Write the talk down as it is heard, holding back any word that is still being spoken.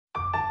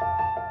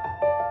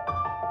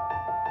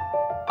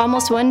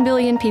Almost 1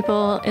 billion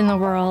people in the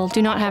world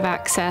do not have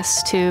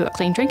access to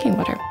clean drinking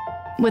water.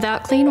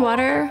 Without clean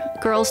water,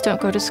 girls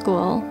don't go to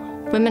school.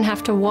 Women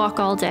have to walk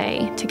all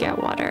day to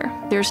get water.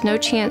 There's no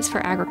chance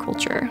for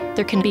agriculture.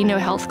 There can be no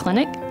health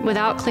clinic.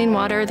 Without clean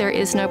water, there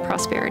is no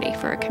prosperity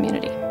for a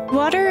community.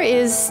 Water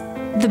is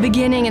the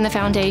beginning and the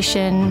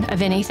foundation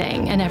of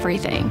anything and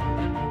everything.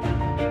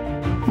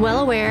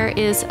 Well Aware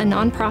is a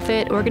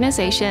nonprofit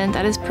organization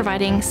that is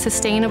providing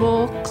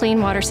sustainable,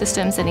 clean water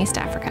systems in East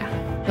Africa.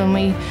 When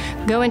we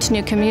go into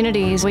new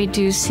communities, we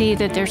do see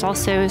that there's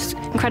also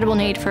incredible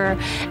need for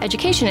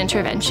education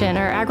intervention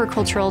or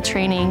agricultural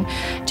training,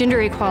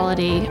 gender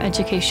equality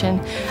education.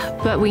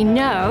 But we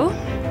know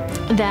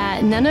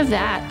that none of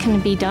that can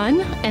be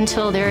done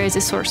until there is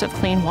a source of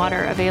clean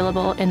water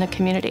available in the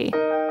community.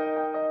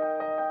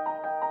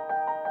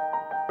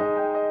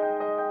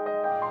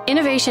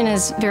 Innovation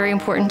is very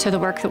important to the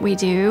work that we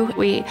do.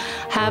 We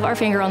have our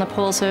finger on the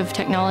pulse of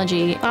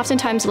technology.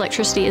 Oftentimes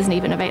electricity isn't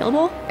even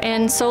available,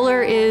 and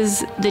solar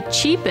is the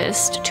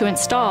cheapest to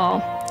install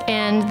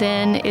and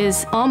then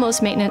is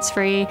almost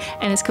maintenance-free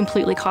and is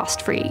completely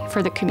cost-free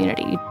for the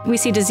community. We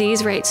see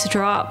disease rates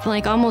drop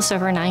like almost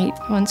overnight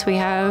once we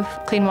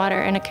have clean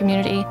water in a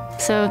community.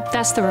 So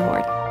that's the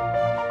reward.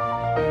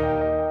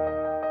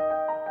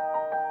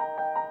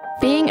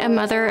 Being a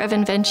mother of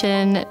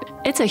Invention,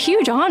 it's a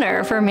huge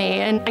honor for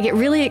me, and I get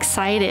really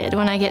excited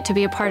when I get to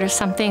be a part of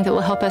something that will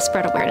help us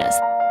spread awareness.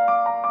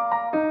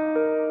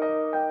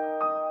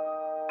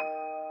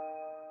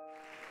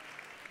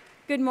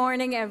 Good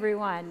morning,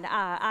 everyone.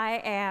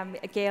 I am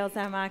Gail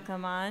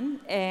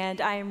Zamak-Laman,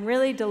 and I am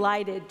really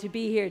delighted to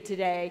be here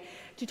today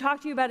to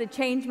talk to you about a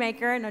change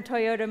maker and a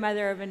Toyota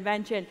mother of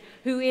invention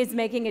who is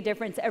making a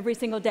difference every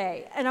single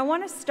day. And I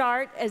want to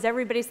start, as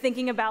everybody's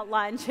thinking about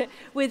lunch,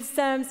 with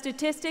some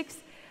statistics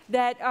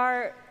that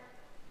are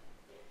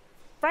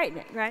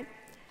frightening, right?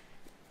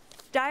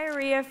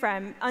 Diarrhea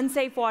from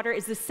unsafe water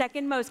is the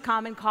second most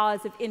common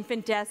cause of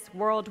infant deaths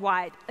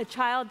worldwide. A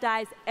child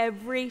dies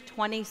every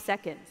 20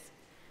 seconds.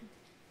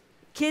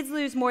 Kids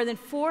lose more than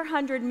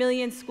 400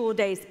 million school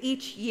days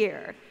each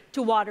year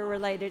to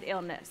water-related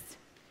illness.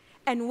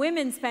 And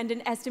women spend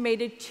an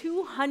estimated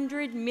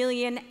 200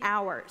 million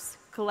hours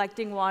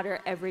collecting water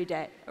every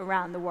day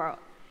around the world.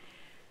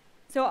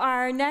 So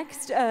our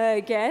next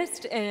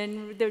guest,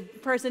 and the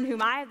person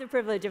whom I have the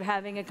privilege of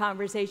having a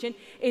conversation,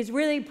 is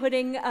really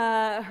putting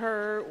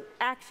her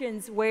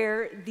actions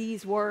where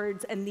these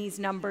words and these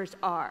numbers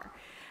are.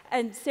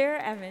 And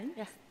Sarah Emmons,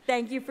 yes.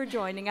 Thank you for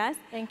joining us.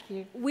 Thank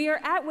you. We are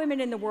at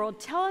Women in the World.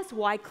 Tell us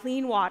why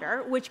clean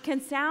water, which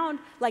can sound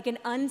like an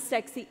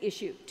unsexy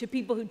issue to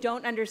people who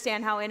don't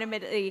understand how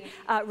intimately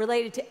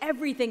related to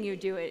everything you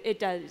do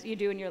you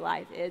do in your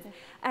life is.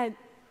 And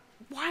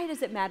why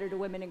does it matter to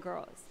women and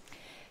girls?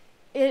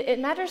 It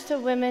matters to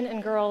women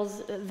and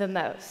girls the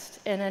most.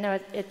 And I know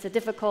it's a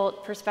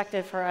difficult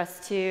perspective for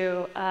us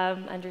to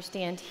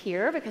understand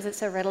here because it's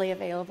so readily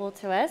available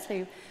to us.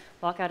 We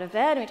walk out of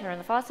bed and we turn on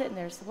the faucet and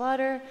there's the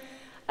water.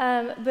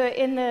 But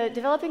in the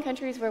developing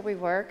countries where we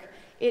work,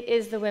 it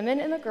is the women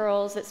and the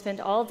girls that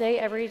spend all day,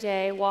 every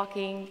day,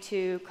 walking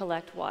to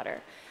collect water.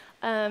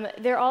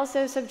 They're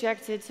also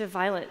subjected to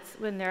violence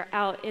when they're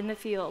out in the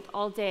field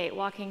all day,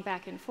 walking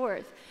back and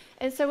forth.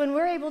 And so when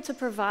we're able to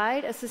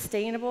provide a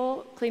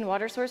sustainable, clean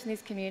water source in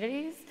these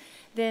communities,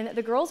 then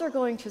the girls are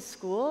going to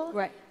school,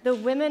 right. The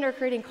women are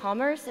creating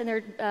commerce, and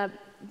they're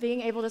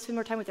being able to spend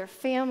more time with their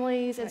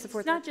families and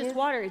support their kids. It's not just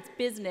water, it's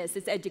business,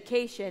 it's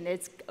education,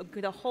 it's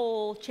the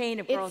whole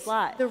chain of girls'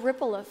 lives. The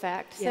ripple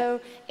effect. Yeah.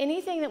 So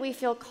anything that we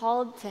feel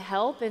called to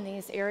help in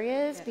these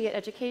areas, be it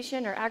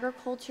education or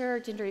agriculture,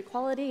 gender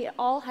equality, it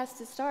all has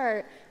to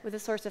start with a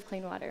source of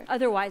clean water.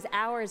 Otherwise,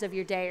 hours of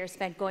your day are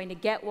spent going to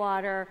get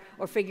water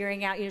or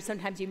figuring out,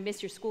 sometimes you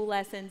miss your school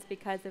lessons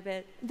because of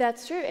it.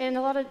 That's true, and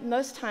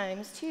most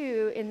times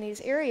too, in these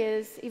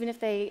areas, even if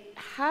they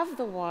have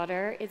the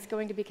water, it's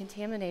going to be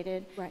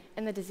contaminated. Right.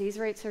 And the disease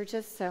rates are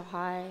just so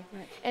high.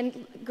 Right.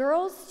 And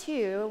girls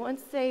too,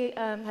 once they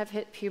have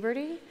hit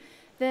puberty,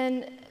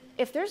 then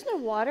if there's no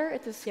water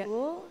at the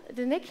school,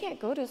 then they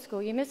can't go to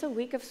school. You miss a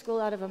week of school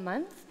out of a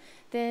month,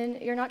 then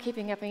you're not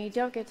keeping up and you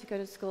don't get to go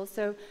to school.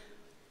 So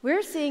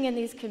we're seeing in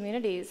these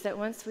communities that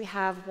once we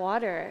have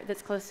water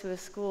that's close to a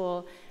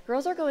school,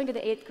 girls are going to the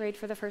 8th grade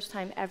for the first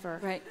time ever.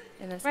 Right.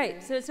 In this right.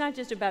 area. So it's not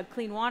just about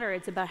clean water,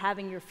 it's about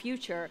having your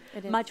future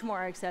much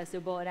more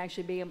accessible and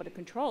actually being able to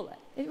control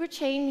it. We're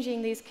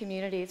changing these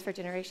communities for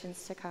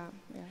generations to come.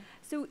 Yeah.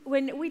 So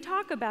when we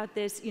talk about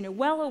this,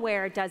 Well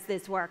Aware does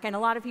this work, and a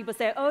lot of people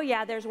say, oh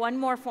yeah, there's one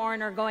more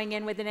foreigner going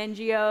in with an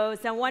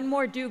NGO, so one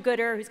more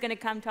do-gooder who's going to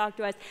come talk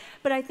to us.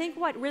 But I think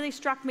what really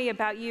struck me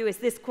about you is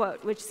this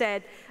quote, which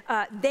said,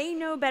 they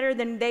know better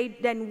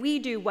than we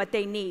do what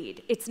they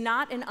need. It's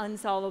not an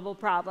unsolvable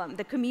problem.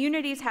 The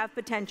communities have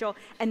potential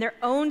and their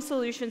own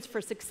solutions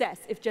for success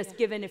if just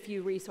given a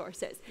few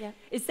resources. Yeah.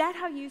 Is that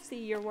how you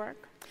see your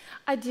work?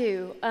 I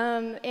do,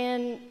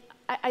 and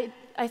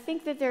I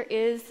think that there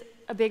is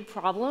a big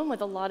problem with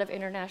a lot of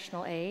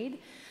international aid,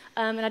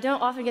 and I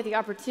don't often get the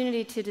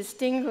opportunity to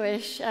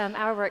distinguish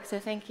our work, so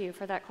thank you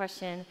for that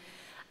question.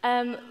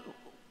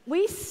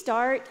 We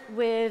start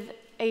with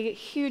a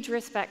huge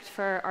respect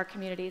for our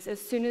communities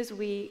as soon as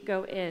we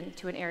go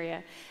into an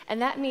area.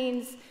 And that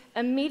means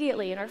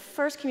immediately in our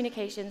first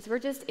communications, we're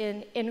just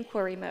in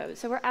inquiry mode.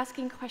 So we're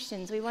asking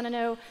questions. We want to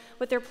know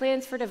what their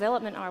plans for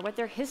development are, what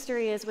their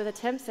history is with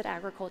attempts at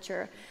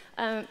agriculture,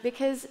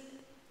 because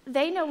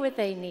they know what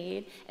they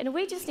need, and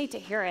we just need to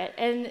hear it.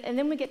 And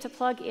then we get to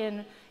plug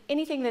in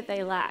anything that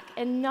they lack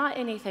and not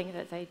anything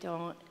that they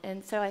don't.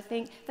 And so I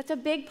think that's a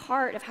big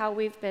part of how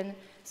we've been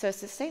so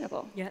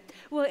sustainable. Yeah.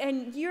 Well,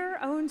 and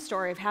your own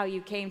story of how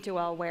you came to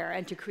Wellware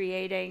and to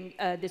creating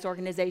this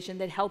organization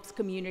that helps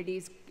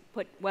communities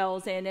put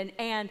wells in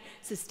and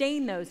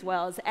sustain those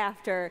wells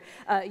after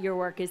your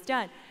work is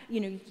done. You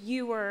know,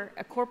 you were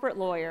a corporate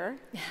lawyer,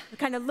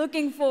 kind of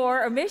looking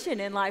for a mission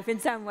in life in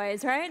some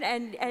ways, right?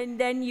 And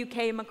then you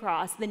came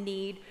across the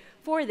need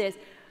for this.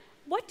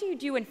 What do you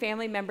do when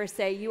family members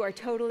say you are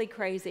totally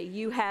crazy?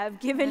 You have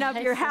given up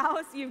your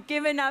house, you've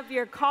given up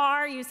your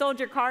car, you sold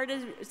your car to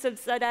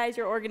subsidize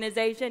your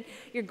organization,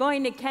 you're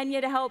going to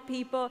Kenya to help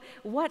people.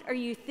 What are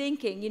you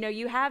thinking? You know,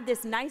 you have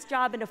this nice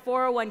job in a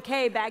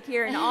 401k back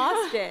here in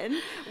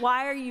Austin.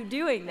 Why are you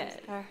doing this?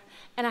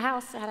 And a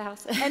house, I had a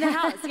house. And a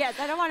house, yes,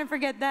 I don't want to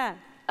forget that.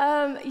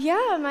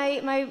 Yeah,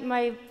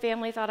 my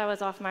family thought I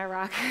was off my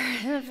rocker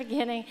in the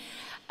beginning.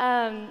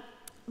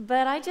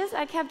 But I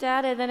kept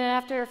at it. Then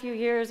after a few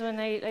years, when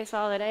they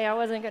saw that, hey, I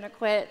wasn't going to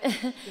quit,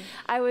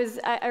 I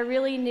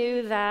really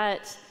knew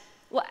that,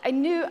 well, I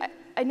knew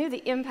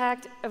the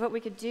impact of what we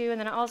could do,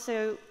 and then I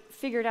also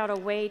figured out a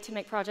way to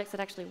make projects that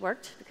actually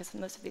worked, because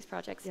most of these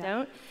projects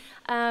don't.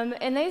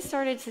 And they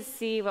started to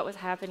see what was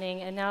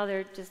happening, and now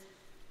they're just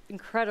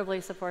incredibly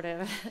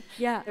supportive.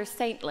 Yeah. They're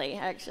saintly,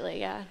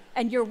 actually, yeah.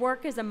 And your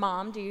work as a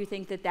mom, do you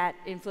think that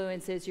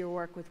influences your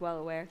work with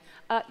Wellware?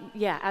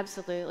 Yeah,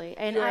 absolutely.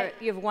 And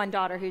you have one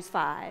daughter who's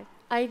 5.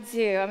 I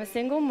do. I'm a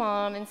single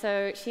mom, and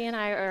so she and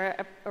I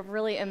are a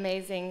really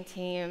amazing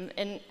team.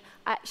 And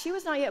she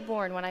was not yet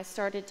born when I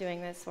started doing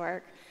this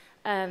work.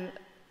 And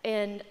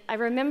I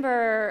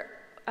remember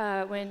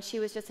when she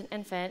was just an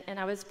infant, and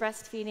I was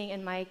breastfeeding,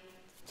 and my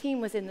team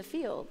was in the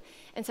field.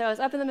 And so I was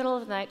up in the middle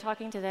of the night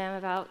talking to them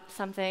about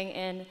something,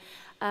 and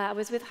I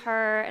was with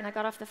her, and I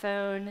got off the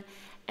phone,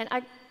 and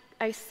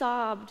I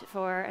sobbed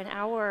for an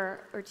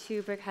hour or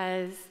two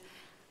because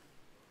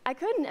I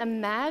couldn't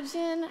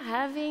imagine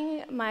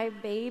having my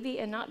baby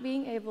and not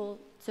being able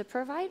to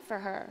provide for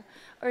her,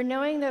 or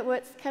knowing that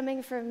what's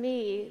coming from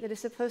me that is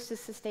supposed to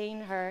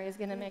sustain her is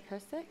going to make her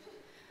sick.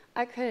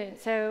 I couldn't.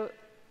 So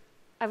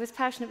I was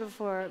passionate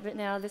before, but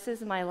now this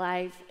is my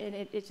life, and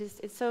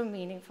it's so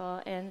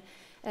meaningful, and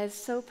it's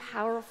so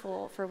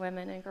powerful for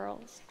women and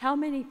girls. How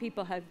many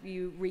people have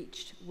you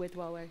reached with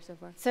Wellware so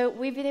far? So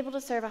we've been able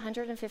to serve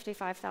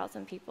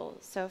 155,000 people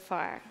so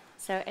far.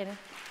 So, and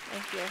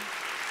thank you.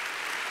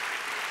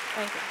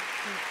 Thank you.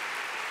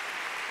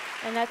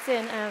 And that's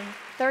in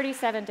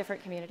 37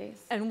 different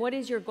communities. And what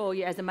is your goal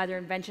as a mother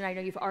invention? I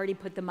know you've already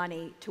put the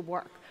money to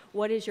work.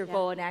 What is your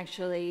goal in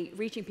actually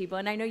reaching people?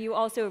 And I know you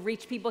also have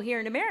reached people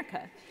here in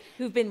America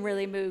who've been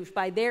really moved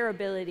by their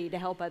ability to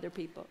help other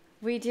people.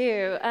 We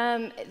do.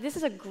 This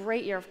is a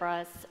great year for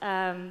us.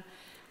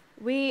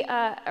 We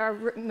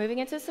are moving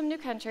into some new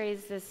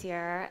countries this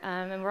year,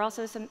 and we're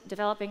also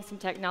developing some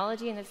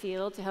technology in the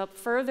field to help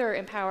further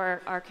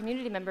empower our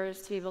community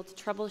members to be able to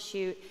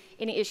troubleshoot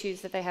any issues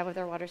that they have with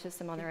their water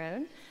system on their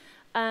own.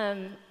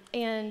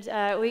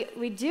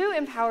 We do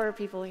empower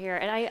people here,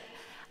 and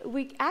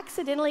we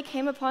accidentally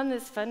came upon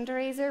this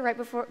fundraiser right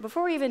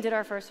before we even did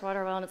our first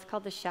water well, and it's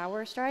called the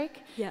Shower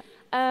Strike. Yeah.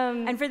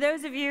 And for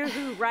those of you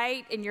who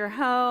write in your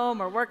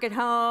home or work at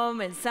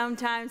home and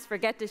sometimes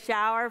forget to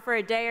shower for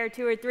a day or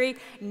 2 or 3,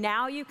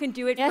 now you can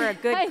do it for a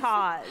good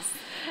cause.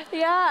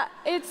 Yeah,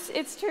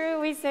 it's true.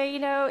 We say, you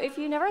know, if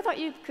you never thought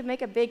you could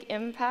make a big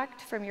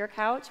impact from your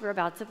couch, we're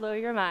about to blow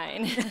your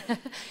mind.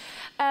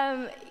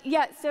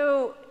 Yeah,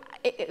 so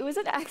it was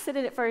an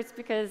accident at first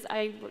because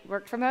I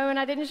worked from home and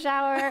I didn't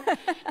shower.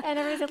 And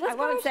everybody said, let's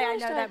go. I won't say I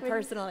know that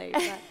personally.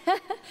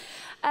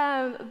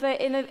 But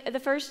in the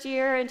first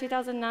year, in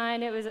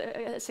 2009, it was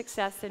a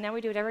success. And now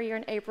we do it every year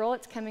in April.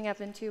 It's coming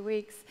up in 2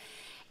 weeks.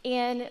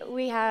 And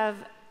we have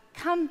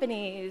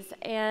companies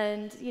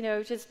and, you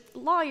know, just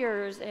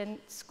lawyers and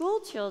school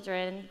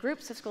children,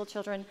 groups of school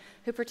children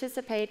who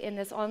participate in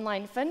this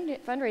online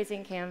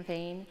fundraising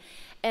campaign.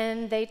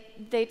 And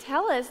they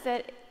tell us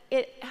that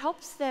it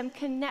helps them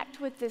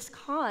connect with this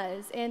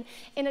cause in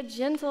a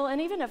gentle and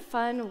even a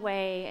fun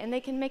way, and they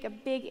can make a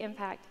big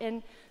impact.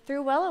 And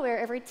through Wellware,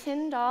 every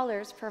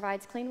 $10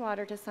 provides clean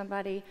water to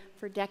somebody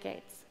for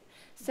decades.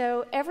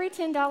 So every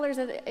 $10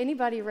 that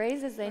anybody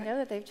raises, they know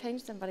that they've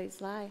changed somebody's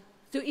life.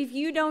 So if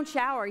you don't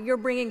shower, you're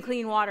bringing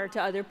clean water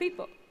to other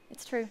people.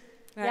 It's true.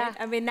 Right? Yeah.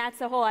 I mean, that's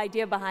the whole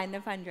idea behind the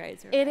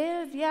fundraiser. Right? It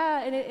is,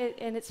 yeah,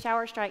 and it's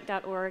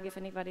showerstrike.org if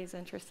anybody's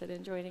interested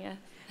in joining us.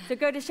 So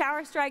go to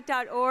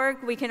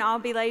showerstrike.org. We can all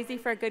be lazy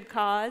for a good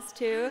cause,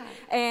 too.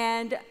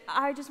 And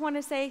I just want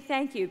to say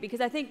thank you,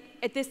 because I think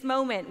at this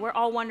moment, we're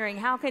all wondering,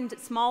 how can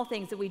small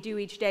things that we do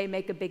each day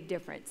make a big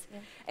difference? Yeah.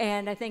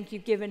 And I think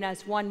you've given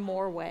us one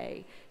more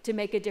way to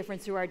make a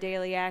difference through our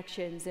daily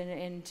actions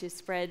and to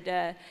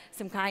spread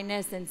some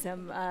kindness and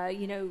some,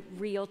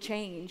 real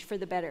change for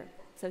the better.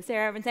 So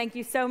Sarah, Evan, thank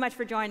you so much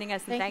for joining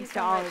us, and thanks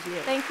to all of you.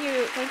 Thank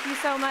you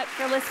so much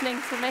for listening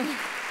to me.